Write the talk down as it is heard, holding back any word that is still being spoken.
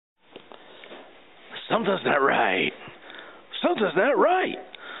Something's not right. Something's not right.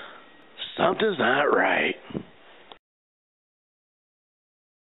 Something's not right.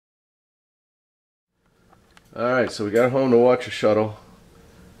 Alright, so we got home to watch a shuttle.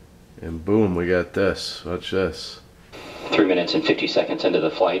 And boom, we got this. Watch this. 3 minutes and 50 seconds into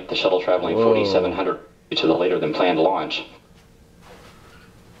the flight, the shuttle traveling 4,700 to the later than planned launch.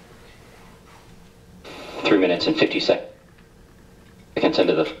 3 minutes and 50 seconds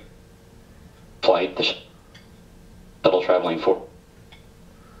into the flight, the shuttle traveling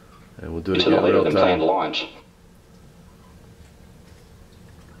and we'll do it to again the later real than time. planned launch.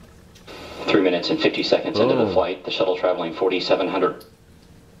 3 minutes and 50 seconds into the flight, the shuttle traveling 4,700.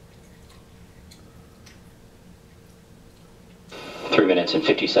 3 minutes and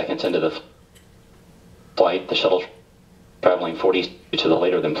 50 seconds into the flight, the shuttle traveling 40 to the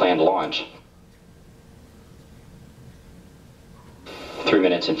later than planned launch. 3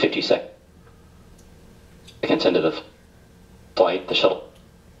 minutes and 50 seconds into the flight, the shuttle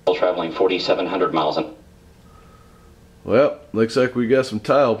traveling 4,700 miles an hour. Well, looks like we got some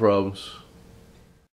tile problems.